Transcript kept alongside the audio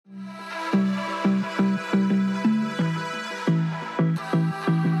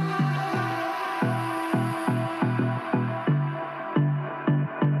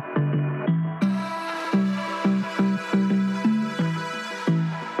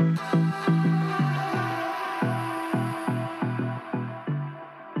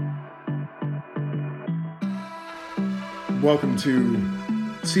Welcome to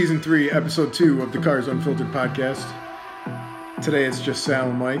Season 3, Episode 2 of the Cars Unfiltered podcast. Today it's just Sal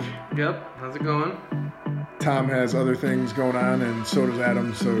and Mike. Yep, how's it going? Tom has other things going on, and so does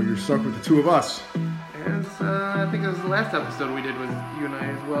Adam, so you're stuck with the two of us. And I think it was the last episode we did with you and I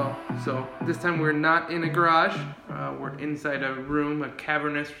as well. So this time we're not in a garage. We're inside a room, a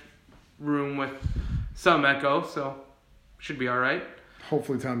cavernous room with some echo, so should be all right.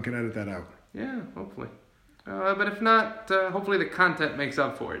 Hopefully Tom can edit that out. Yeah, hopefully. But if not, hopefully the content makes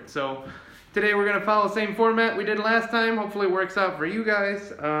up for it. So today we're going to follow the same format we did last time. Hopefully it works out for you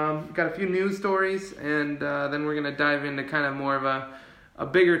guys. Got a few news stories, and then we're going to dive into kind of more of a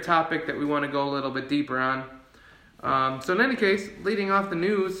bigger topic that we want to go a little bit deeper on. So in any case, leading off the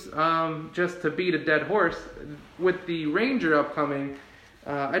news, just to beat a dead horse, with the Ranger upcoming,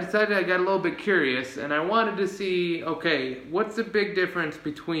 I decided I got a little bit curious, and I wanted to see, okay, what's the big difference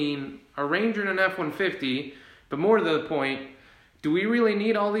between a Ranger and an F-150, but more to the point, do we really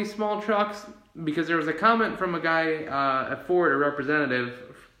need all these small trucks? Because there was a comment from a guy at Ford, a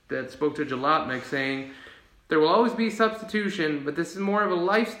representative, that spoke to Jalopnik saying, there will always be substitution, but this is more of a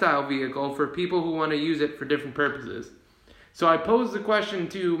lifestyle vehicle for people who want to use it for different purposes. So I posed the question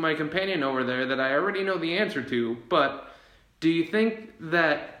to my companion over there that I already know the answer to, but do you think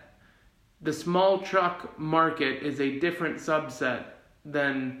that the small truck market is a different subset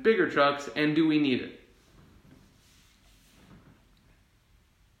than bigger trucks, and do we need it?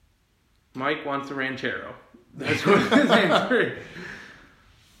 Mike wants a Ranchero. That's what his answer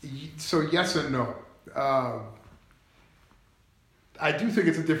is. So yes and no. I do think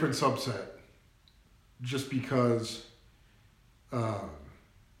it's a different subset, just because, I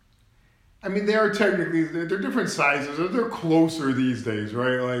mean, they are technically, they're different sizes, they're closer these days,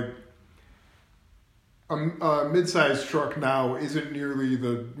 right? Like, a mid-sized truck now isn't nearly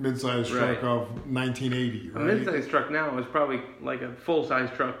the mid-sized truck of 1980, right? A mid-sized truck now is probably like a full-size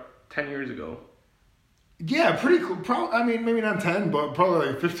truck 10 years ago. Yeah, pretty cool. I mean, maybe not 10, but probably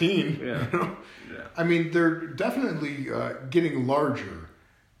like 15. Yeah. You know? Yeah. I mean, they're definitely getting larger.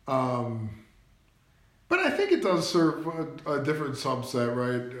 But I think it does serve a different subset,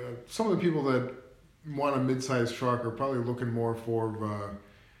 right? Some of the people that want a mid-sized truck are probably looking more for,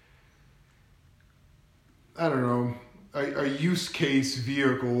 I don't know, a use case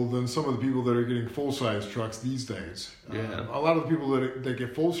vehicle than some of the people that are getting full-size trucks these days. Yeah. A lot of the people that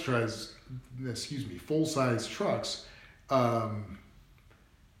get full-size trucks,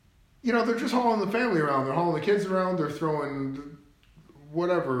 you know, they're just hauling the family around. They're hauling the kids around. They're throwing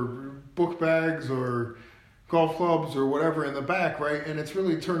whatever, book bags or golf clubs or whatever in the back, right? And it's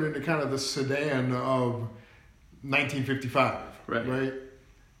really turned into kind of the sedan of 1955, right?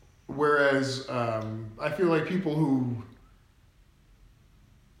 Whereas I feel like people who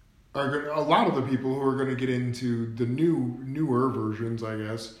are a lot of the people who are going to get into the newer versions, I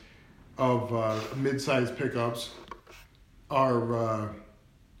guess, of mid-sized pickups are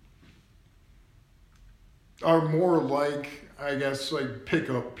more like, I guess, like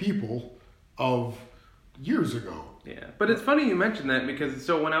pickup people of years ago. Yeah, but it's funny you mentioned that, because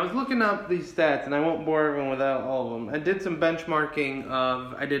so when I was looking up these stats, and I won't bore everyone without all of them, I did some benchmarking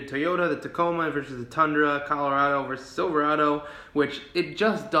I did Toyota, the Tacoma versus the Tundra, Colorado versus Silverado, which it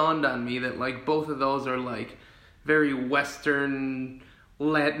just dawned on me that like both of those are like very Western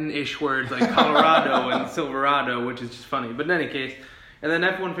Latin-ish words, like Colorado and Silverado, which is just funny. But in any case, and then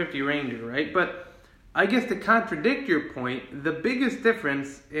F-150 Ranger, right? But I guess to contradict your point, the biggest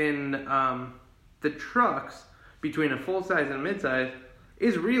difference in the trucks between a full-size and a mid-size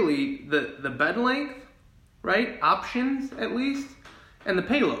is really the bed length, right? Options, at least, and the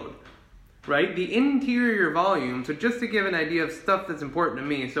payload, right? The interior volume. So just to give an idea of stuff that's important to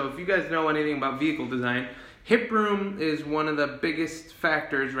me. So if you guys know anything about vehicle design, hip room is one of the biggest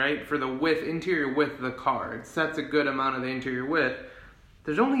factors, right, for the interior width of the car. It sets a good amount of the interior width.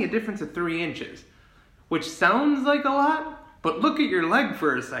 There's only a difference of 3 inches, which sounds like a lot, but look at your leg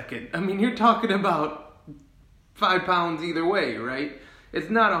for a second. I mean, you're talking about 5 pounds either way, right? It's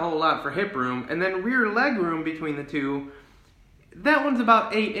not a whole lot for hip room. And then rear leg room between the two, that one's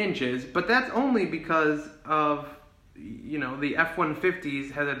about 8 inches, but that's only because of, you know, the F-150s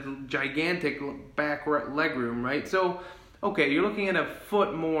has a gigantic back leg room, right? So, okay, you're looking at a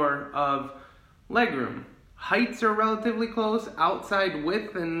foot more of leg room. Heights are relatively close. Outside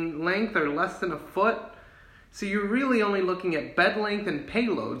width and length are less than a foot. So you're really only looking at bed length and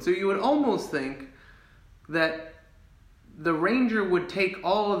payload. So you would almost think that the Ranger would take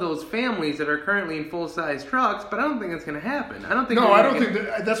all of those families that are currently in full-size trucks, but I don't think that's going to happen. I don't think. No, I don't think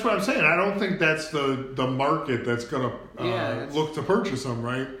that's what I'm saying. I don't think that's the market that's going to look to purchase them,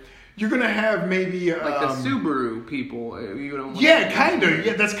 right? you're gonna have maybe like the Subaru people. You know. Yeah, kind of.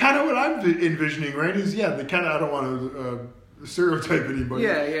 Yeah, that's kind of what I'm envisioning, right? Is the kind of I don't want to stereotype anybody.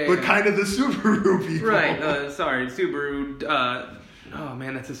 But kind of the Subaru people. Right. Sorry, Subaru. Oh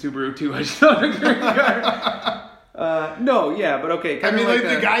man, that's a Subaru too. I just thought of a great car. No, yeah, but okay. I mean, like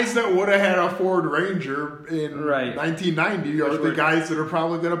the guys that would have had a Ford Ranger in 1990 are the guys that are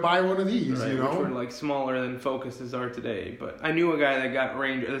probably going to buy one of these, you know? Which were like smaller than Focuses are today. But I knew a guy that got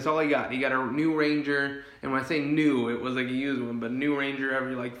Ranger. That's all he got. He got a new Ranger, and when I say new, it was like a used one, but new Ranger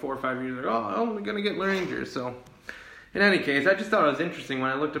every like 4 or 5 years. Like, I'm only going to get Ranger. So, in any case, I just thought it was interesting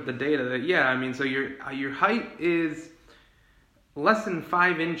when I looked up the data that so your height is less than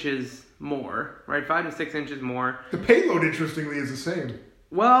 5 inches more, right? 5 to 6 inches more. The payload, interestingly, is the same.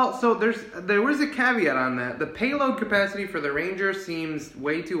 Well, so there was a caveat on that. The payload capacity for the Ranger seems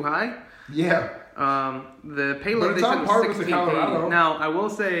way too high. Yeah. The payload they said was 1680. Now, I will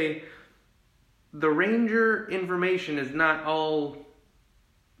say the Ranger information is not all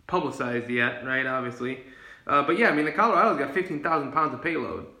publicized yet, right? Obviously. But yeah, I mean, the Colorado's got 15,000 pounds of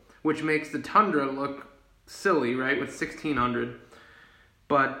payload, which makes the Tundra look silly, right? With 1,600.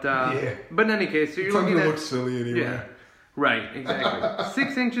 But in any case, so you're looking at... looks silly anyway. Yeah, right, exactly.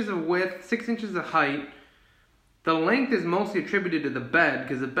 6 inches of width, 6 inches of height. The length is mostly attributed to the bed,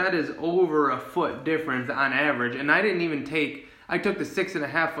 because the bed is over a foot difference on average. And I took the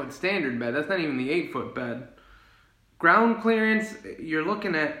 6.5 foot standard bed. That's not even the 8 foot bed. Ground clearance, you're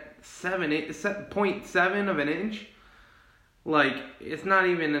looking at 0.7 of an inch. Like, it's not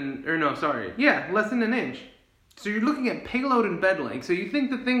even less than an inch. So you're looking at payload and bed length. So you think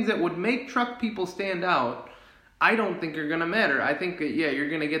the things that would make truck people stand out, I don't think are going to matter. I think that, you're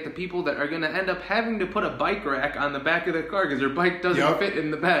going to get the people that are going to end up having to put a bike rack on the back of their car because their bike doesn't fit in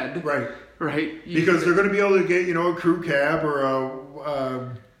the bed. Right. Right. Because they're going to be able to get, a crew cab or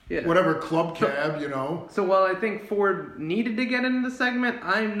a whatever club cab, So while I think Ford needed to get into the segment,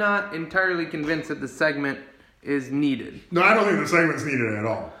 I'm not entirely convinced that the segment is needed. No, I don't think the segment's needed at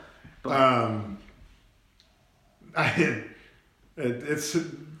all. But, it's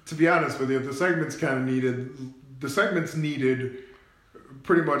to be honest with you, the segment's kind of needed. The segment's needed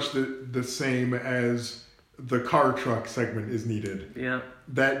pretty much the same as the car truck segment is needed. Yeah.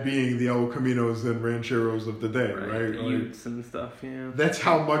 That being the El Caminos and Rancheros of the day, right? The Utes and stuff. Yeah. That's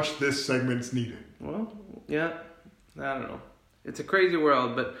how much this segment's needed. Well, yeah. I don't know. It's a crazy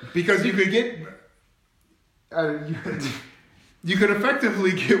world, but because you could get. You could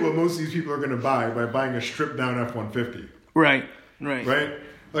effectively get what most of these people are going to buy by buying a stripped down F-150. Right.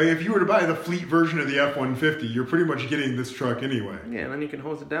 Like if you were to buy the fleet version of the F-150, you're pretty much getting this truck anyway. Yeah, and then you can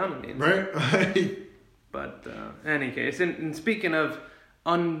hose it down on the inside. Right? But in any case, and speaking of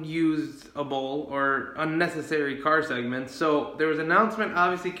unusable or unnecessary car segments, so there was an announcement.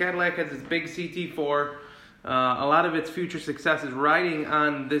 Obviously, Cadillac has this big CT4. A lot of its future success is riding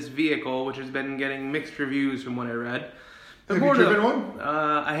on this vehicle, which has been getting mixed reviews from what I read. Have you driven one?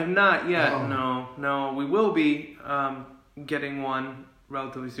 I have not yet. Oh. No. We will be getting one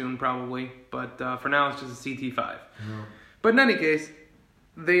relatively soon, probably. But for now, it's just a CT5. No. But in any case,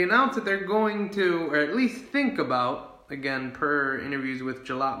 they announced that they're going to, or at least think about, again, per interviews with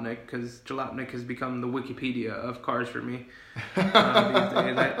Jalopnik, because Jalopnik has become the Wikipedia of cars for me these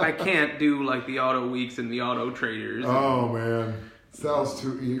days. I can't do like the Auto Weeks and the Auto Traders. Oh, man. Sal's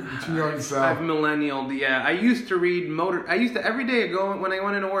too young, Sal. I've millennialed, yeah. I used to read every day when I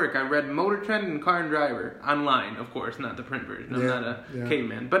went into work, I read Motor Trend and Car and Driver. Online, of course, not the print version. I'm not a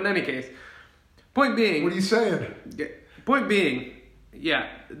caveman. But in any case, point being... What are you saying? Point being,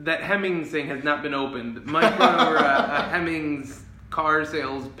 that Hemmings thing has not been opened. Mike brought over a Hemmings car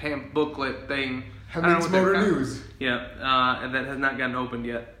sales booklet thing. Hemmings Motor News. Yeah, and that has not gotten opened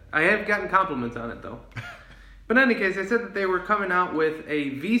yet. I have gotten compliments on it, though. But in any case, they said that they were coming out with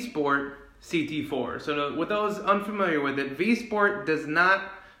a V-Sport CT4. So with those unfamiliar with it, V-Sport does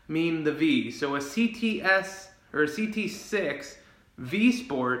not mean the V. So a CTS or a CT6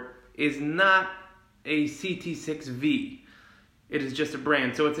 V-Sport is not a CT6V. It is just a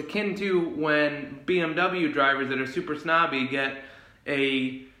brand. So it's akin to when BMW drivers that are super snobby get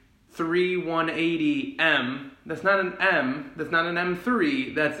a 3180M. That's not an M. That's not an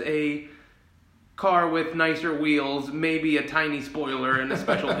M3. That's a car with nicer wheels, maybe a tiny spoiler and a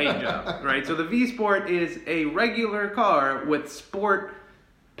special paint job, right? So the V-Sport is a regular car with sport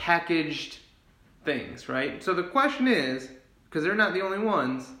packaged things, right? So the question is, because they're not the only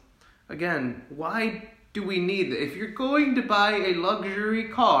ones, again, why do we need it? If you're going to buy a luxury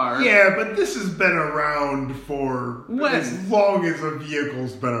car... Yeah, but this has been around for as long as a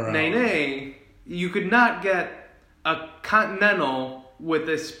vehicle's been around. Nay. You could not get a Continental with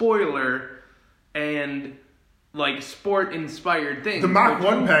a spoiler and like sport-inspired things. The Mach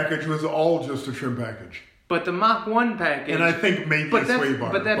 1 package was all just a trim package. But the Mach 1 package... And I think maybe a sway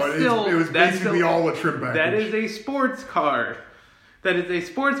bar. But that's it was basically all a trim package. That is a sports car. That is a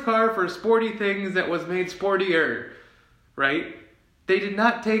sports car for sporty things that was made sportier. Right? They did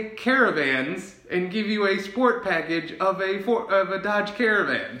not take Caravans and give you a sport package of a Dodge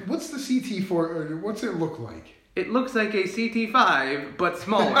Caravan. What's the CT4? What's it look like? It looks like a CT5, but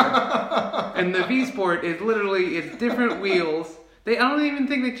smaller. And the V Sport is literally, it's different wheels. I don't even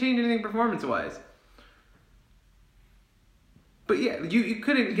think they changed anything performance-wise. But yeah, you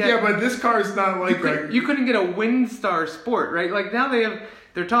couldn't get... Yeah, but this car is not like... You couldn't get a Windstar Sport, right? Like, now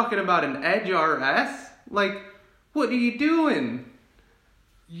they're talking about an Edge RS. Like, what are you doing?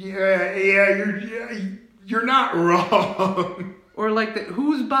 Yeah, you're not wrong. Or like,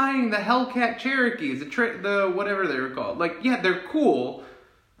 who's buying the Hellcat Cherokees? The whatever they were called. Like, yeah, they're cool,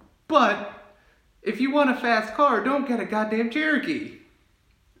 but if you want a fast car, don't get a goddamn Cherokee.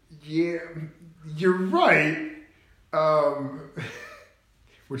 Yeah, you're right.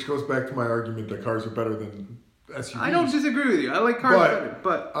 Which goes back to my argument that cars are better than SUVs. I don't disagree with you. I like cars better,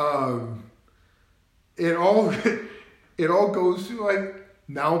 but it all goes to like,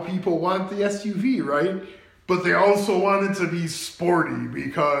 now people want the SUV, right? But they also want it to be sporty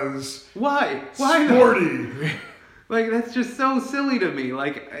because... Why sporty. Like, that's just so silly to me.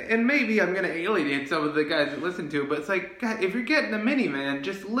 Like, and maybe I'm going to alienate some of the guys that listen to it, but it's like, God, if you're getting a minivan,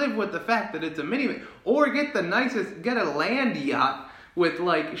 just live with the fact that it's a minivan. Or get a land yacht with,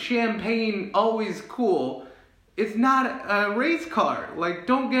 like, champagne, always cool. It's not a race car. Like,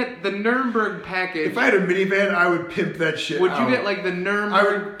 don't get the Nürburgring package. If I had a minivan, I would pimp that shit Would out. you get, like, the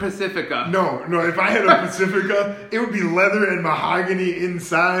Nürburgring Pacifica? No. If I had a Pacifica, it would be leather and mahogany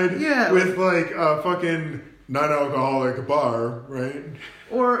inside. Yeah. With, like, a fucking non-alcoholic bar, right?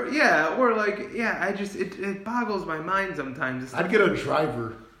 It boggles my mind sometimes. I'd get a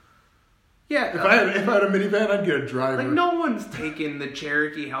driver. Yeah. If I had a minivan, I'd get a driver. Like, no one's taking the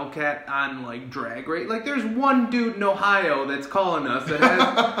Cherokee Hellcat on, like, drag race. Like, there's one dude in Ohio that's calling us that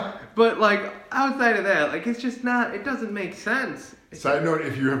has... But, like, outside of that, like, it's just not... It doesn't make sense. Side note,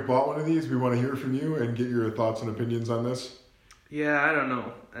 if you have bought one of these, we want to hear from you and get your thoughts and opinions on this. Yeah, I don't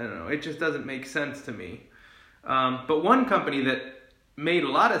know. It just doesn't make sense to me. But one company that made a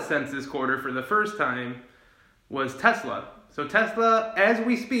lot of sense this quarter for the first time was Tesla. So Tesla, as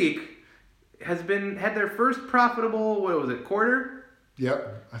we speak... had their first profitable, quarter?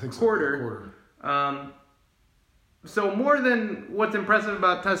 Yep, I think so. Quarter. So more than what's impressive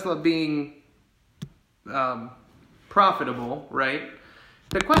about Tesla being profitable, right?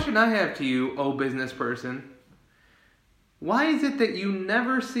 The question I have to you, oh business person, why is it that you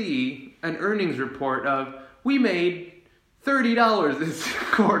never see an earnings report of, we made $30 this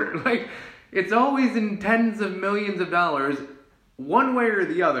quarter? Like, it's always in tens of millions of dollars, one way or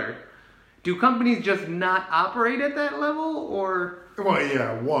the other. Do companies just not operate at that level, or... Well,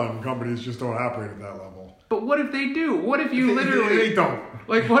 yeah, companies just don't operate at that level. But what if they do? What if you literally... They don't.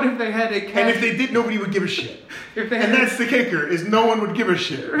 Like, what if they had a cash... And if they did, nobody would give a shit. That's the kicker, is no one would give a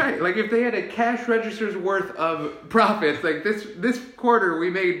shit. Right, like if they had a cash register's worth of profits, like this quarter we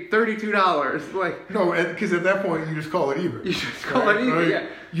made $32, like... No, because at that point you just call it even. You just call it even, yeah.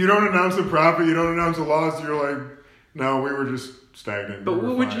 You don't announce a profit, you don't announce a loss, you're like, no, we were just... stagnant. But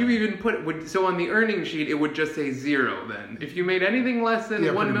what would you even put? So on the earnings sheet, it would just say zero. Then, if you made anything less than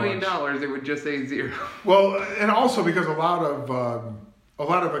 $1 million, it would just say zero. Well, and also because a lot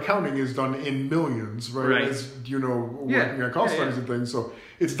of accounting is done in millions, right? As you know, working on cost studies and things, so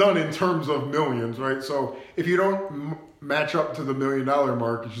it's done in terms of millions, right? So if you don't match up to the $1 million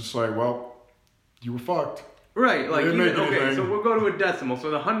mark, it's just like, well, you were fucked. Right. Like so we'll go to a decimal. So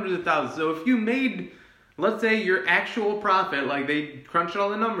the hundreds of thousands. So if you made, let's say your actual profit, like they crunched all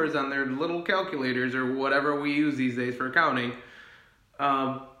the numbers on their little calculators or whatever we use these days for accounting.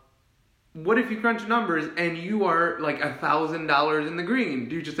 What if you crunch numbers and you are like $1,000 in the green?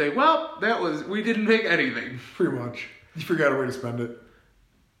 Do you just say, well, we didn't make anything? Pretty much. You forgot a way to spend it.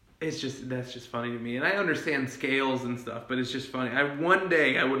 That's just funny to me. And I understand scales and stuff, but it's just funny. One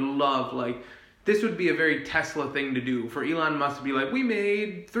day I would love, like, this would be a very Tesla thing to do for Elon Musk to be like, we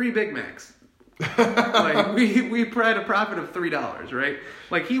made 3 Big Macs. Like we had a profit of $3, right?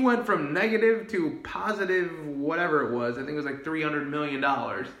 Like he went from negative to positive, whatever it was. I think it was like $300 million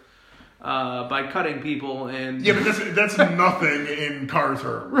by cutting people and yeah, but that's nothing in car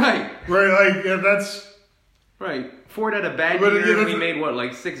terms, right? Like that's right. Ford had a bad year. And we made what,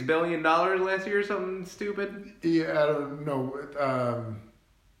 like $6 billion last year or something stupid. Yeah, I don't know.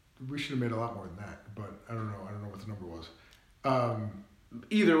 We should have made a lot more than that, but I don't know what the number was.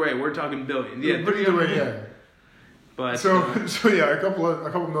 Either way, we're talking billions. Yeah, but either way, yeah. But so yeah, a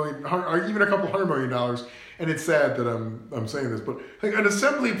couple million, or even a couple $100 million, and it's sad that I'm saying this, but like an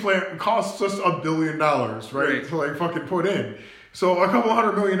assembly plant costs us $1 billion, right? To like fucking put in. So a couple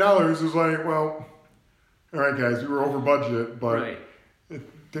 $100 million is like, well, all right, guys, we were over budget, but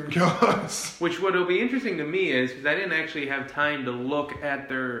it didn't kill us. Which what'll be interesting to me is because I didn't actually have time to look at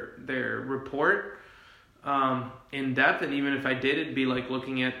their report in depth, and even if I did, it'd be like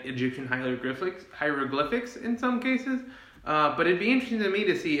looking at Egyptian hieroglyphics in some cases. But it'd be interesting to me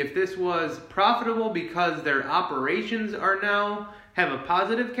to see if this was profitable because their operations have a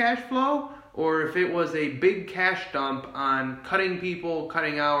positive cash flow, or if it was a big cash dump on cutting people,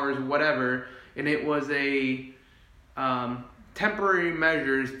 cutting hours, whatever, and it was a temporary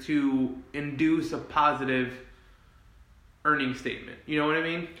measures to induce a positive earning statement. You know what I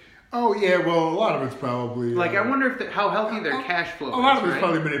mean? Oh yeah, well a lot of it's probably like I wonder if how healthy their cash flow is. A lot of it's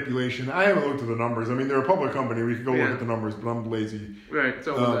probably manipulation. I haven't looked at the numbers. I mean, they're a public company. We could go look at the numbers, but I'm lazy. Right,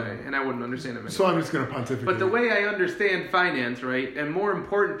 so would I, and I wouldn't understand them. So I'm just going to pontificate. But the way I understand finance, right, and more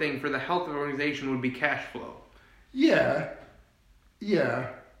important thing for the health of an organization would be cash flow. Yeah.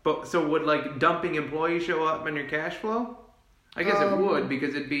 But so would like dumping employees show up in your cash flow? I guess it would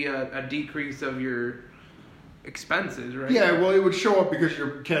because it'd be a decrease of your expenses, right? Yeah, well, it would show up because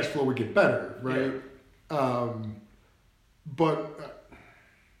your cash flow would get better, right? Yeah.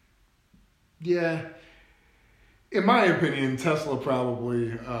 Yeah, in my opinion, Tesla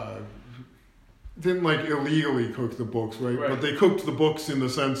probably didn't like illegally cook the books, right? But they cooked the books in the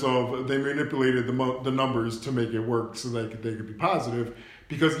sense of they manipulated the numbers to make it work so they could be positive,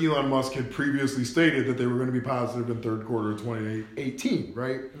 because Elon Musk had previously stated that they were going to be positive in third quarter of 2018,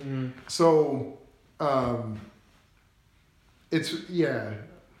 right? Mm-hmm. So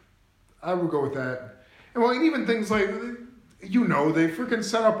I would go with that. And well, even things like, they freaking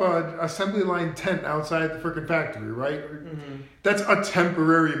set up a assembly line tent outside the freaking factory, right? Mm-hmm. That's a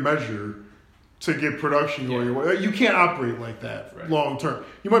temporary measure to get production going. Yeah. You can't operate like that long term.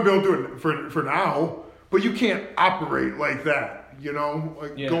 You might be able to do it for now, but you can't operate like that.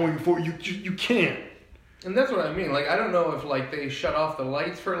 Going forward, you can't. And that's what I mean. Like, I don't know if like they shut off the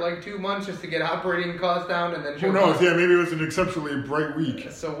lights for like 2 months just to get operating costs down, and then who knows? Yeah, maybe it was an exceptionally bright week.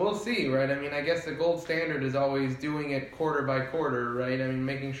 So we'll see, right? I mean, I guess the gold standard is always doing it quarter by quarter, right? I mean,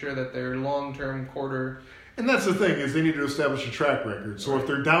 making sure that their long-term quarter. And that's the thing, is they need to establish a track record. So if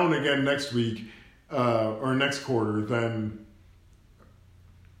they're down again next week or next quarter, then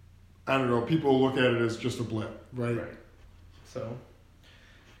I don't know. People look at it as just a blip, right? So.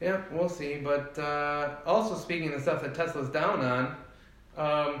 Yeah, we'll see. But also speaking of the stuff that Tesla's down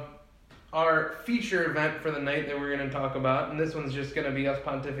on, our feature event for the night that we're going to talk about, and this one's just going to be us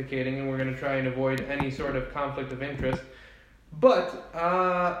pontificating, and we're going to try and avoid any sort of conflict of interest. But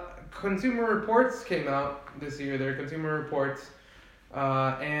Consumer Reports came out this year, their Consumer Reports,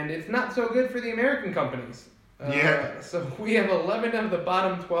 and it's not so good for the American companies. So we have 11 of the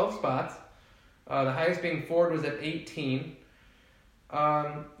bottom 12 spots. The highest being Ford was at 18.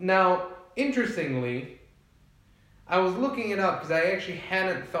 Now, interestingly, I was looking it up because I actually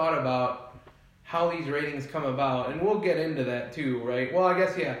hadn't thought about how these ratings come about, and we'll get into that too, right? Well, I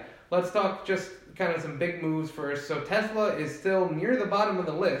guess, let's talk just kind of some big moves first. So Tesla is still near the bottom of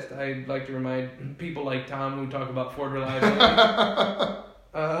the list. I'd like to remind people like Tom who talk about Ford reliability.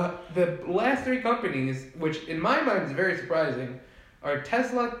 The last three companies, which in my mind is very surprising, are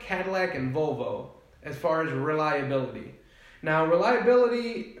Tesla, Cadillac, and Volvo as far as reliability. Now,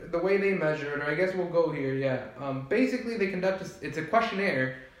 reliability, the way they measure it, or I guess we'll go here, basically they conduct, it's a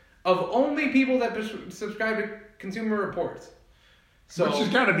questionnaire of only people that subscribe to Consumer Reports. So, which has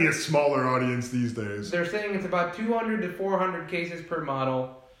got to be a smaller audience these days. They're saying it's about 200 to 400 cases per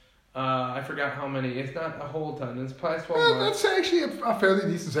model. I forgot how many. It's not a whole ton. It's past 12 months. That's actually a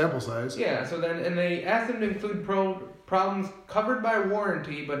fairly decent sample size. Yeah, so then, and they asked them to include problems covered by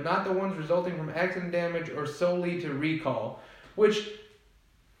warranty, but not the ones resulting from accident damage or solely to recall. Which...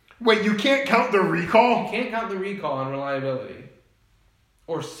 Wait, you can't count the recall? You can't count the recall on reliability.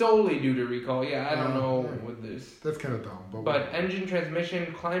 Or solely due to recall. Yeah, I don't know with this. That's kind of dumb. But engine,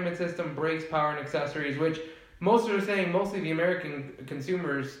 transmission, climate system, brakes, power, and accessories, which most are saying mostly the American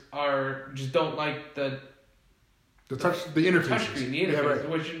consumers just don't like the interface. The interface,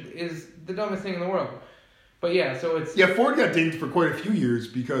 which is the dumbest thing in the world. But yeah, so it's... Yeah, Ford got dinged for quite a few years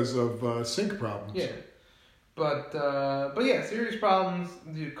because of sync problems. Yeah. But yeah, serious problems,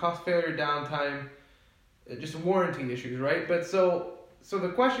 cost failure, downtime, just warranty issues, right? But so the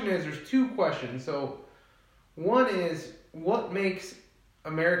question is, there's two questions. So one is, what makes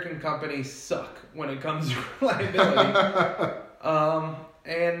American companies suck when it comes to reliability?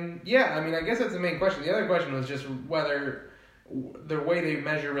 And yeah, I mean, I guess that's the main question. The other question was just whether the way they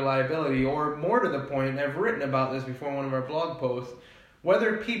measure reliability, or more to the point, I've written about this before in one of our blog posts,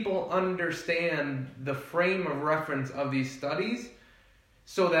 whether people understand the frame of reference of these studies,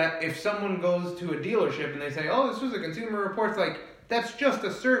 so that if someone goes to a dealership and they say, oh, this was a Consumer Reports, like, that's just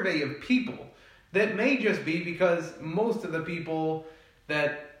a survey of people. That may just be because most of the people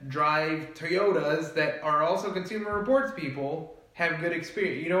that drive Toyotas that are also Consumer Reports people have good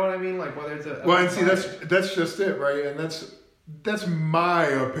experience. You know what I mean? Like, whether it's a... Well, and see, that's just it, right? And that's my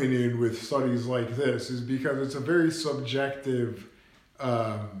opinion with studies like this, is because it's a very subjective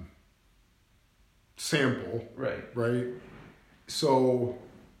sample. Right? So,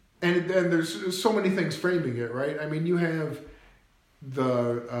 and there's so many things framing it, right? I mean, you have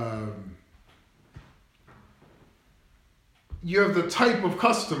the type of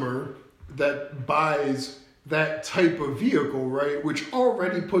customer that buys that type of vehicle, right? Which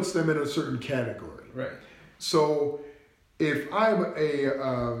already puts them in a certain category. Right. So if I'm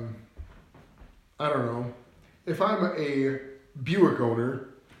if I'm a Buick owner,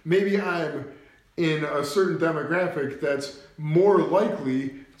 maybe I'm in a certain demographic that's more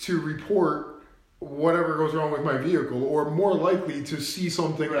likely to report whatever goes wrong with my vehicle, or more likely to see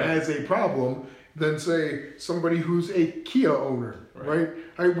something as a problem than, say, somebody who's a Kia owner, right?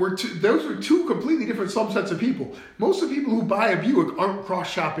 Those are two completely different subsets of people. Most of the people who buy a Buick aren't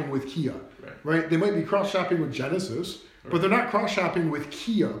cross-shopping with Kia, right? They might be cross-shopping with Genesis, but they're not cross-shopping with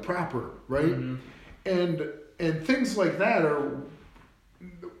Kia proper, right? Mm-hmm. And things like that are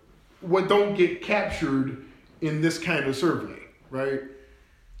what don't get captured in this kind of survey, right?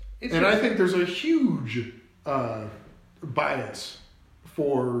 I think there's a huge bias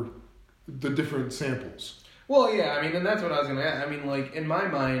for the different samples. Well, yeah, I mean, and that's what I was going to add. I mean, like, in my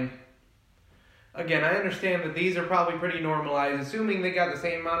mind, again, I understand that these are probably pretty normalized, assuming they got the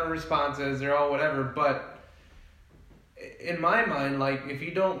same amount of responses, they're all whatever, but in my mind, like, if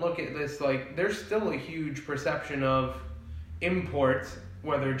you don't look at this, like, there's still a huge perception of imports,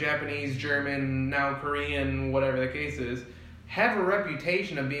 whether Japanese, German, now Korean, whatever the case is, have a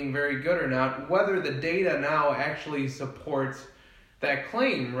reputation of being very good or not, whether the data now actually supports that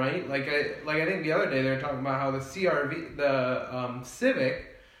claim, right? Like I think the other day they were talking about how the CRV, the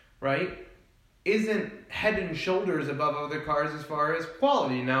Civic, right, isn't head and shoulders above other cars as far as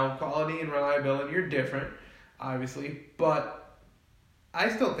quality. Now, quality and reliability are different, obviously, but I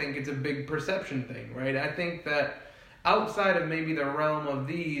still think it's a big perception thing, right? I think that outside of maybe the realm of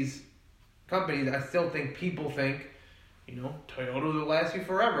these companies, I still think people think, you know, Toyotas will last you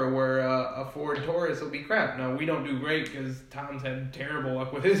forever, where a Ford Taurus will be crap. Now, we don't do great because Tom's had terrible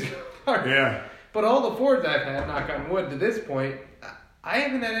luck with his car. Yeah. But all the Fords I've had, knock on wood, to this point, I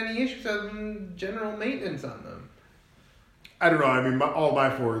haven't had any issues other than general maintenance on them. I don't know. I mean, all my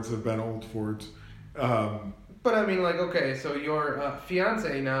Fords have been old Fords. But I mean, like, okay, so your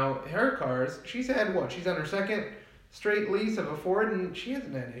fiance now, her cars, she's had what? She's on her second straight lease of a Ford, and she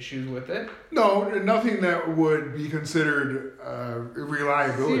hasn't had issues with it. No, nothing that would be considered a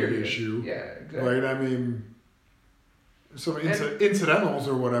reliability issue. Yeah, exactly. Right? I mean, some incidentals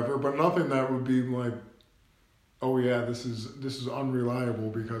or whatever, but nothing that would be like, oh yeah, this is unreliable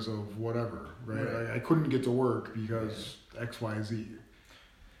because of whatever, right? I couldn't get to work because X, Y, Z.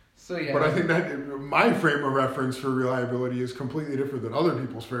 So yeah. But I think that my frame of reference for reliability is completely different than other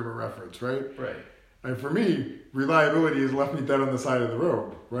people's frame of reference, right? Right. And for me, reliability has left me dead on the side of the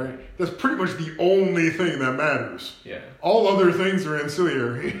road, right? That's pretty much the only thing that matters. Yeah. All other things are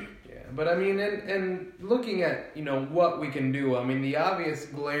ancillary. Yeah, but I mean, and looking at, you know, what we can do, I mean, the obvious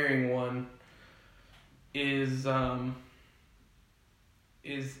glaring one is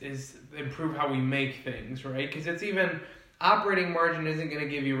improve how we make things, right? Because it's even, operating margin isn't going to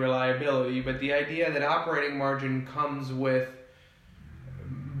give you reliability, but the idea that operating margin comes with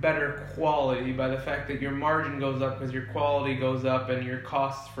better quality by the fact that your margin goes up because your quality goes up and your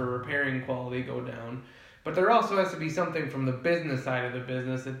costs for repairing quality go down. But there also has to be something from the business side of the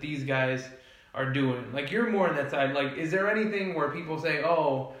business that these guys are doing. Like, you're more on that side. Like, is there anything where people say,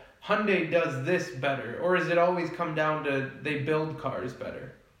 oh, Hyundai does this better? Or is it always come down to they build cars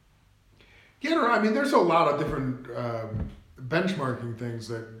better? Yeah, I mean, there's a lot of different benchmarking things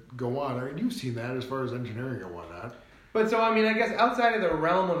that go on. I mean, you've seen that as far as engineering and whatnot. But so, I mean, I guess outside of the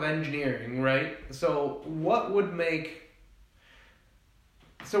realm of engineering, right? So what would make...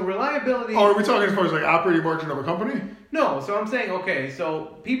 So reliability... Oh, are we talking as far as like operating margin of a company? No, so I'm saying, okay,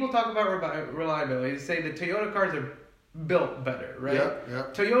 so people talk about reliability. They say the Toyota cars are built better, right? Yeah.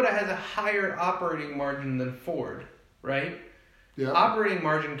 Toyota has a higher operating margin than Ford, right? Yeah. Operating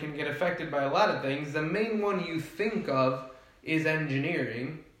margin can get affected by a lot of things. The main one you think of is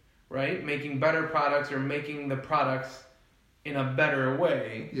engineering, right? Making better products or making the products in a better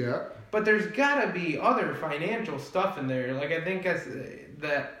way. Yeah. But there's got to be other financial stuff in there. Like, I think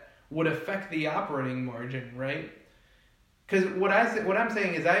that would affect the operating margin, right? Because what I'm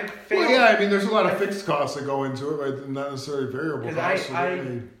saying is I failed. Well, yeah, I mean, there's a lot of fixed costs that go into it, right? Not necessarily variable costs.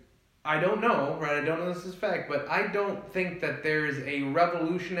 I don't know, right? I don't know this is fact, but I don't think that there's a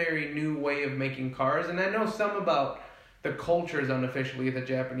revolutionary new way of making cars. And I know some about the cultures unofficially, the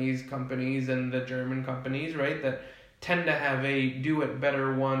Japanese companies and the German companies, right? That tend to have a do it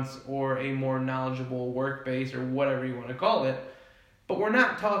better once or a more knowledgeable work base or whatever you want to call it. But we're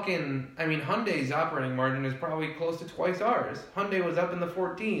not talking, I mean, Hyundai's operating margin is probably close to twice ours. Hyundai was up in the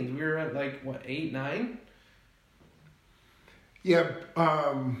 14s. We were at 8, 9? Yeah.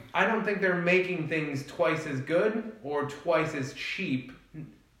 I don't think they're making things twice as good or twice as cheap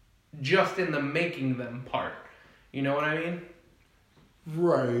just in the making them part. You know what I mean?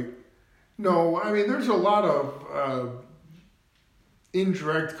 Right. No, I mean, there's a lot of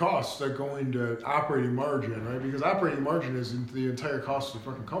indirect costs that go into operating margin, right? Because operating margin is the entire cost of the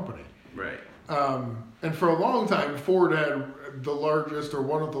fucking company. Right. And for a long time, Ford had the largest or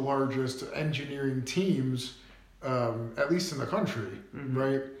one of the largest engineering teams, at least in the country,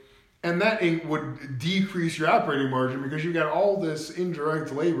 right? And that would decrease your operating margin because you got all this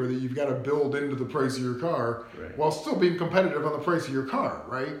indirect labor that you've got to build into the price of your car, right, while still being competitive on the price of your car,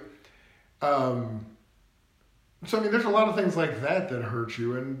 right? So, I mean, there's a lot of things like that hurt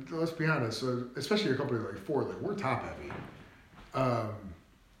you. And let's be honest, especially a company like Ford, we're top heavy.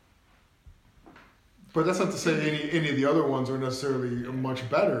 But that's not to say any of the other ones are necessarily much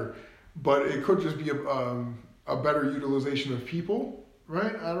better. But it could just be a better utilization of people,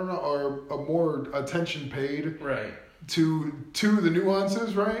 right? I don't know, or a more attention paid, right, to the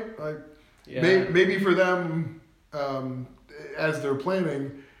nuances, right? Like, yeah, maybe for them, as they're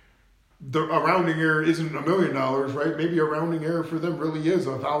planning, a rounding error isn't $1 million, right? Maybe a rounding error for them really is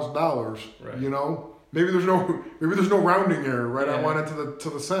 $1,000. Right. You know, maybe there's no rounding error, right? Yeah. I want it to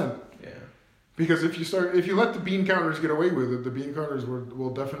the cent. Yeah. Because if you let the bean counters get away with it, the bean counters will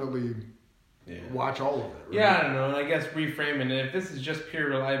definitely watch all of it. Right? Yeah, I don't know. And I guess reframing it, if this is just pure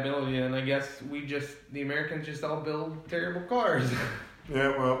reliability, then I guess the Americans just all build terrible cars.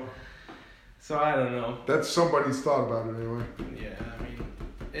 Yeah, well. So I don't know. That's somebody's thought about it anyway. Yeah, I mean,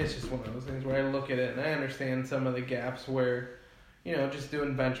 it's just one of those things where I look at it and I understand some of the gaps where, just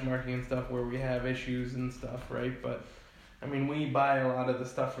doing benchmarking and stuff where we have issues and stuff, right? But, I mean, we buy a lot of the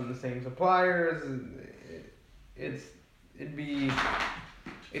stuff from the same suppliers. It's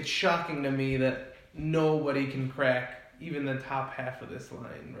shocking to me that nobody can crack even the top half of this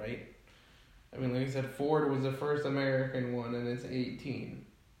line, right? I mean, like I said, Ford was the first American one, and it's 18.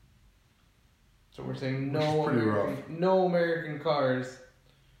 So we're saying no American cars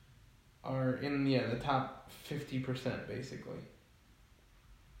are in the top 50% basically.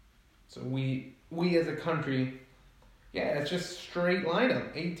 So we as a country, it's just straight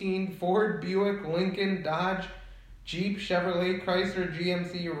lineup. 18 Ford, Buick, Lincoln, Dodge, Jeep, Chevrolet, Chrysler,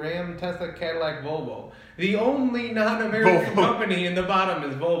 GMC, Ram, Tesla, Cadillac, Volvo. The only non-American company in the bottom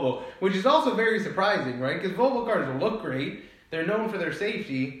is Volvo, which is also very surprising, right? Because Volvo cars look great. They're known for their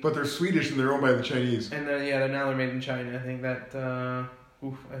safety. But they're Swedish and they're owned by the Chinese. And now they're made in China. I think that, I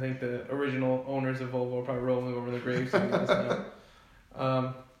think the original owners of Volvo are probably rolling over in the grave saying this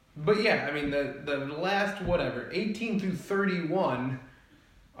now. But yeah, I mean, the last, 18 through 31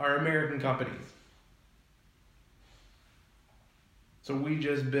 are American companies. So we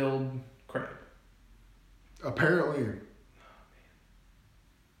just build crap. Apparently.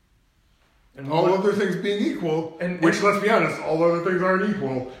 And all other things being equal, which, let's be honest, all other things aren't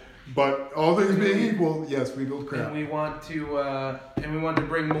equal, but all things being equal, yes, we build crap. And we want to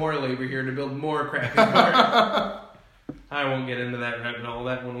bring more labor here to build more crappy cars. I won't get into that rabbit hole.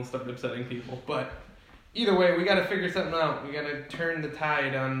 That one will start upsetting people. But either way, we got to figure something out. We got to turn the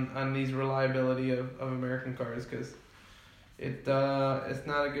tide on these reliability of American cars, because it's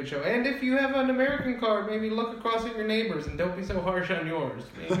not a good show. And if you have an American car, maybe look across at your neighbors and don't be so harsh on yours.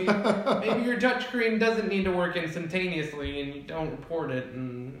 Maybe your touchscreen doesn't need to work instantaneously and you don't report it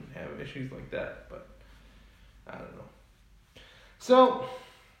and have issues like that. But I don't know. So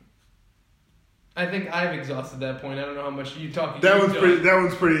I think I've exhausted that point. I don't know how much you talk. That one's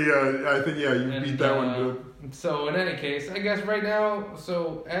pretty. I think you beat that one good. So in any case, I guess right now.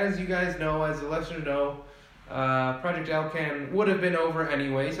 So as you guys know, as the listeners know, Project Alcan would have been over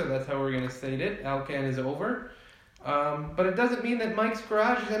anyway. So that's how we're going to state it. Alcan is over, but it doesn't mean that Mike's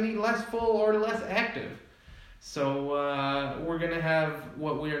Garage is any less full or less active. So we're going to have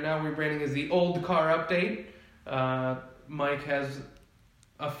what we are now rebranding as the Old Car Update. Mike has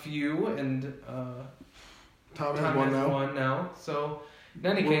a few, and Tom has Tom one has now. one now. So, in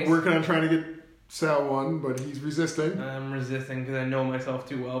any We're case, working on trying to get Sal one, but he's resisting. I'm resisting because I know myself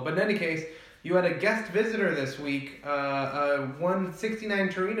too well. But in any case, you had a guest visitor this week, a 169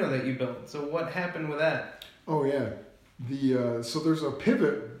 Torino that you built. So what happened with that? Oh yeah, so there's a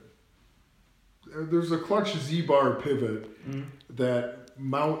pivot. There's a clutch Z-bar pivot that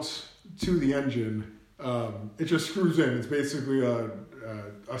mounts to the engine. It just screws in. It's basically a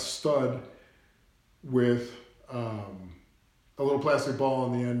stud with a little plastic ball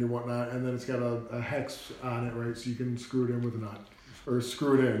on the end and whatnot, and then it's got a hex on it, right? So you can screw it in with a nut, or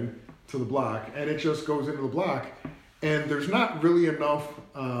screw it in to the block, and it just goes into the block. And there's not really enough.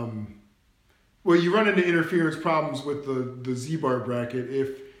 Well, you run into interference problems with the Z-bar bracket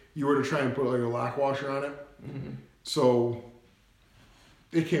if you were to try and put like a lock washer on it. Mm-hmm. So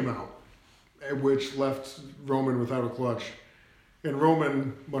it came out, which left Roman without a clutch. And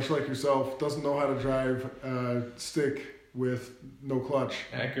Roman, much like yourself, doesn't know how to drive a stick with no clutch.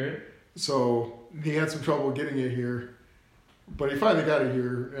 Accurate. So he had some trouble getting it here. But he finally got it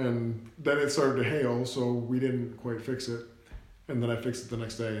here, and then it started to hail, so we didn't quite fix it. And then I fixed it the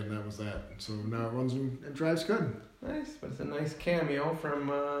next day, and that was that. So now it runs and drives good. Nice, but it's a nice cameo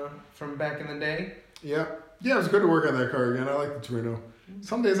from back in the day. Yeah. Yeah, it was good to work on that car again. I like the Torino.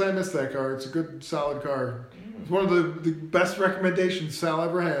 Some days I miss that car. It's a good, solid car. It's one of the best recommendations Sal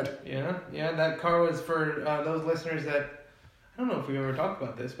ever had. Yeah, that car was for those listeners that, I don't know if we've ever talked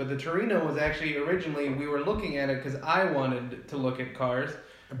about this, but the Torino was actually originally, we were looking at it because I wanted to look at cars.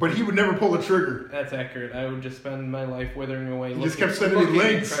 But he would never pull the trigger. That's accurate. I would just spend my life withering away. He just kept sending me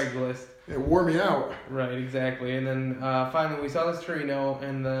links. At Craigslist. It wore me out. Right, exactly. And then finally we saw this Torino,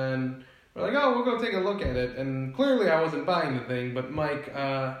 and then we're like, oh, we'll go take a look at it. And clearly I wasn't buying the thing, but Mike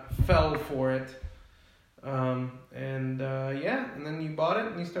fell for it. And then you bought it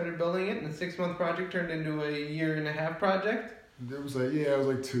and you started building it, and the 6-month project turned into a 1.5-year project. It was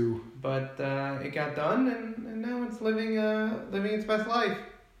like 2. But it got done, and now it's living its best life.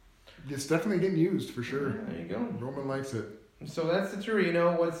 It's definitely getting used for sure. Yeah, there you go. Roman likes it. So that's the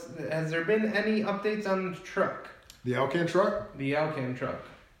Torino. Has there been any updates on the truck? The Alcan truck? The Alcan truck.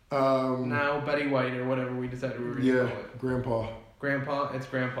 Now Betty White or whatever we decided we were going to call it. Grandpa. Grandpa? It's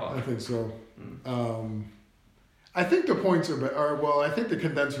Grandpa. I think so. I think the points are bad. I think the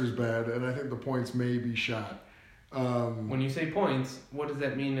condenser's bad, and I think the points may be shot. When you say points, what does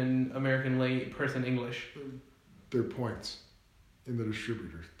that mean in American layperson English? They're points in the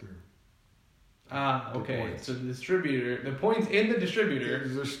distributor. Okay. Points. So the points in the distributor.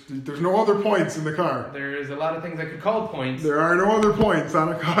 There's no other points in the car. There's a lot of things I could call points. There are no other points on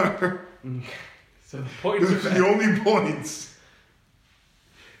a car. So the points Those are are the only points.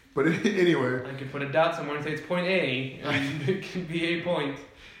 But anyway. I could put a dot somewhere and say it's point A, and it can be a point.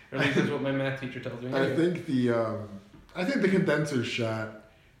 Or at least that's what my math teacher tells me. I think the condenser's shot,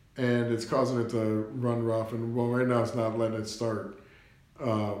 and it's causing it to run rough. And right now it's not letting it start.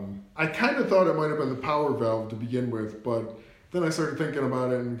 I kind of thought it might have been the power valve to begin with, but then I started thinking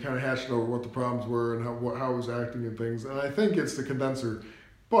about it and kind of hashing over what the problems were and how it was acting and things. And I think it's the condenser.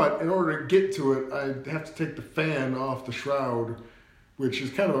 But in order to get to it, I have to take the fan off the shroud, which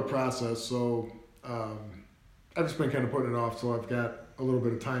is kind of a process. So I've just been kind of putting it off, so I've got a little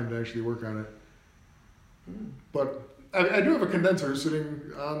bit of time to actually work on it. But I do have a condenser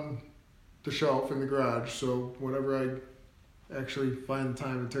sitting on the shelf in the garage, so whenever I actually find the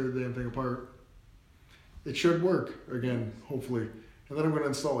time to tear the damn thing apart, it should work again, hopefully. And then I'm going to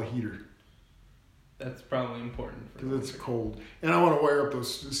install a heater. That's probably important. Because it's cold. And I want to wire up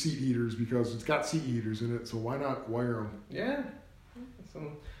those seat heaters because it's got seat heaters in it, so why not wire them? Yeah. So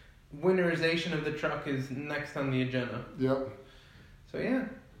winterization of the truck is next on the agenda. Yep. So yeah.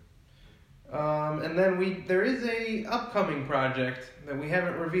 And then there is a upcoming project that we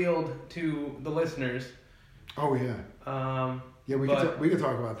haven't revealed to the listeners. Oh yeah. Yeah, we can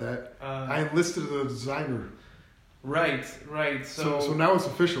talk about that. I enlisted a designer. Right. So now it's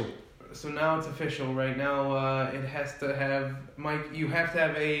official. So now it's official. Right now, it has to have Mike. You have to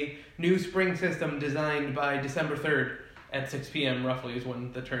have a new spring system designed by December 3rd at 6 p.m. roughly is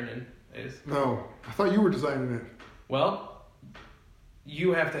when the turn-in is. No, I thought you were designing it. Well,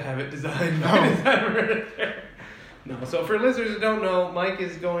 you have to have it designed by December 3rd. No, so for listeners who don't know, Mike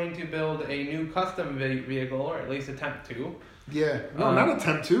is going to build a new custom vehicle, or at least attempt to. Yeah, no, not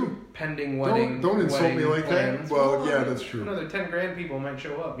attempt to. Pending wedding. Don't insult me like plans. that. Well, yeah, that's true. Another 10 grand people might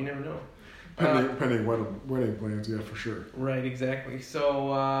show up. You never know. Pending wedding plans, yeah, for sure. Right, exactly.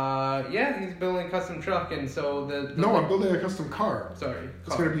 So, yeah, he's building a custom truck, and so No, I'm building a custom car. Sorry.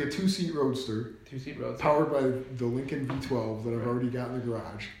 It's going to be a 2-seat roadster. 2-seat roadster. Powered by the Lincoln V12 that I've already got in the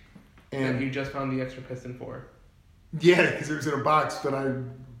garage. And you just found the extra piston for. Yeah, because it was in a box that I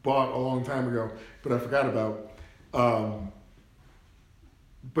bought a long time ago, but I forgot about.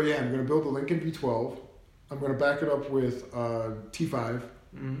 But yeah, I'm going to build the Lincoln V12. I'm going to back it up with T5.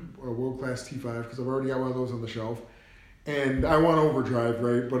 A world-class T5, because I've already got one of those on the shelf. And I want overdrive,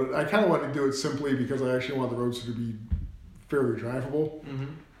 right? But I kind of want to do it simply because I actually want the Roadster to be fairly drivable.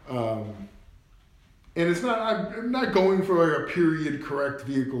 And it's not, I'm not going for like a period correct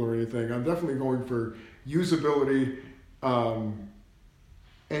vehicle or anything. I'm definitely going for usability and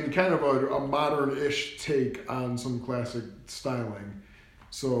kind of a modern-ish take on some classic styling.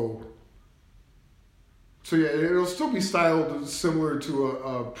 So yeah, it'll still be styled similar to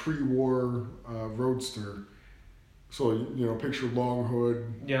a pre-war Roadster. So, you know, picture long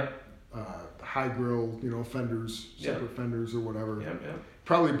hood, high grill, you know, fenders, separate fenders or whatever.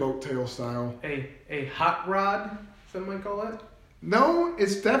 Probably boat tail style. A hot rod, some might call it. No,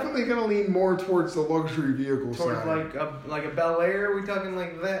 it's definitely going to lean more towards the luxury vehicle side. Towards like a Bel Air. Are we talking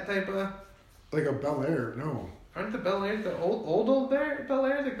like that type of? Like a Bel Air? No. Aren't the Bel Airs the old Bel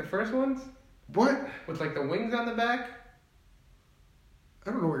Airs, like the first ones? What? With like the wings on the back?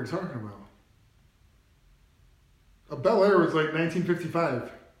 I don't know what you're talking about. A Bel Air was like 1955.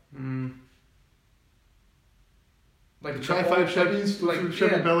 Like the Tri-5 Chevys, like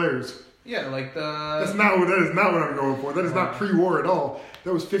Chevy Bel Airs. Yeah, like the. That is not what I'm going for. That is not pre-war at all.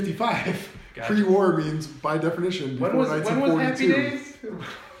 That was 55. Gotcha. Pre-war means, by definition, before 1942. When was Happy Days?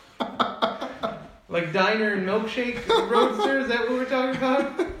 Like diner and milkshake roadster? Is that what we're talking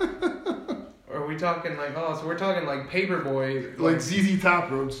about? Or are we talking like so we're talking like Paperboy, like ZZ Top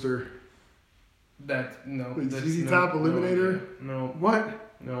roadster? ZZ Top Eliminator? No.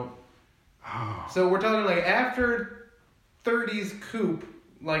 What? No. So we're talking like after 30s coupe,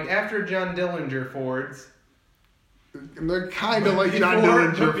 like after John Dillinger Fords. And they're kind of like John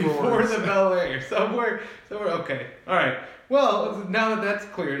Dillinger Fords. Before the Bel Air. Somewhere, okay. All right. Well, now that that's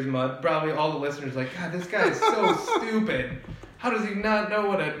clear as mud, probably all the listeners are like, God, this guy is so stupid. How does he not know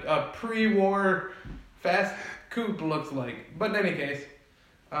what a pre-war fast coupe looks like? But in any case,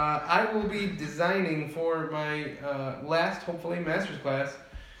 I will be designing for my last, hopefully, master's class.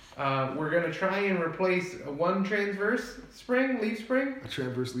 We're going to try and replace one transverse leaf spring. A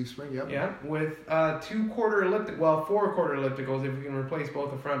transverse leaf spring, yep. Yeah, with 4 quarter ellipticals if we can replace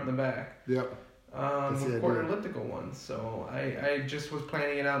both the front and the back. Yep. With quarter elliptical ones. So I just was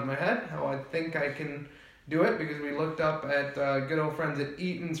planning it out in my head, how I think I can do it, because we looked up at good old friends at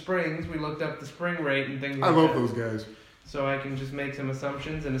Eaton Springs. We looked up the spring rate and things like that. I love those guys. So I can just make some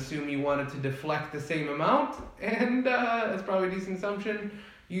assumptions and assume you wanted to deflect the same amount, and that's probably a decent assumption.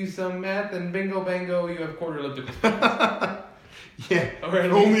 Use some math, and bingo bango, you have quarter elliptical springs. Yeah,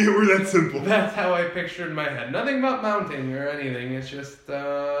 only it were that simple. That's how I pictured in my head. Nothing about mounting or anything. It's just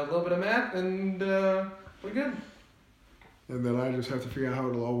a little bit of math, and we're good. And then I just have to figure out how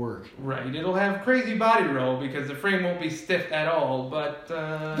it'll all work. Right. It'll have crazy body roll because the frame won't be stiff at all, but...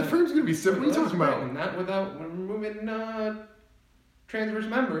 the frame's going to be stiff. What are you talking about? Not without removing transverse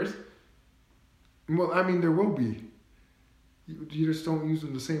members. Well, I mean, there will be. You just don't use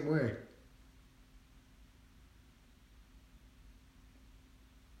them the same way.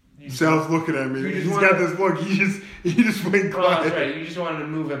 Sal's looking at me. He's got this look. He just went quiet. Oh, that's right. You just wanted to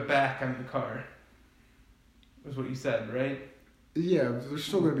move it back on the car. Was what you said, right? Yeah, there's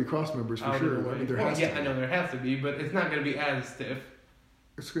still going to be cross members for sure. I mean, there has to be. I know there has to be, but it's not going to be as stiff.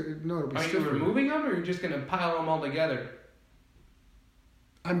 It'll be Are stiffer. you removing them, or are you just going to pile them all together?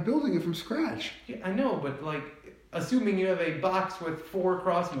 I'm building it from scratch. Yeah, I know, but like, assuming you have a box with 4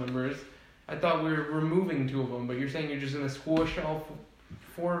 cross members, I thought we were removing 2 of them, but you're saying you're just going to squish all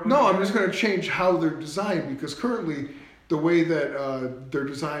 4 of them? No, I'm just going to change how they're designed, because currently the way that they're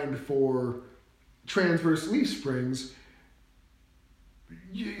designed for transverse leaf springs,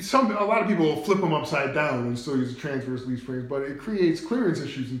 a lot of people will flip them upside down and still use transverse leaf springs, but it creates clearance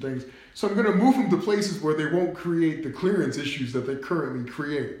issues and things. So I'm going to move them to places where they won't create the clearance issues that they currently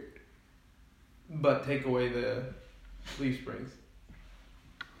create. But take away the leaf springs.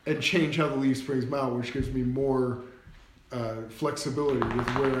 And change how the leaf springs mount, which gives me more flexibility with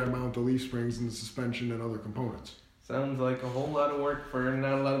where I mount the leaf springs and the suspension and other components. Sounds like a whole lot of work for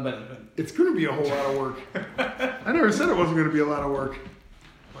not a lot of benefit. It's going to be a whole lot of work. I never said it wasn't going to be a lot of work.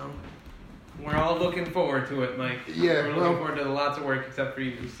 Well, We're all looking forward to it, Mike. Yeah, we're looking forward to lots of work except for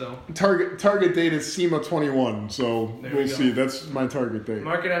you. So target date is SEMA 21. So we'll see. That's my target date.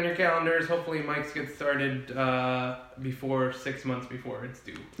 Mark it on your calendars. Hopefully, Mike's gets started before 6 months before it's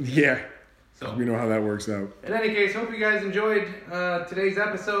due. Yeah. So we know how that works out. In any case, hope you guys enjoyed today's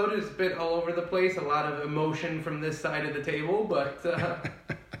episode. It's a bit all over the place, a lot of emotion from this side of the table, but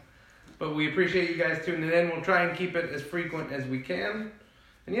but we appreciate you guys tuning in. We'll try and keep it as frequent as we can.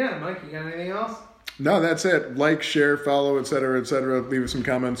 And yeah, Mike, you got anything else? No, that's it. Like, share, follow, etc., etc. Leave us some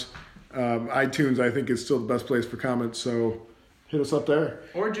comments. iTunes, I think, is still the best place for comments, so hit us up there.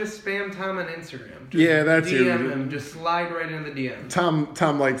 Or just spam Tom on Instagram. Yeah, that's it. DM him. Just slide right in the DM.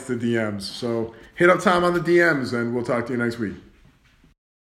 Tom likes the DMs, so hit up Tom on the DMs, and we'll talk to you next week.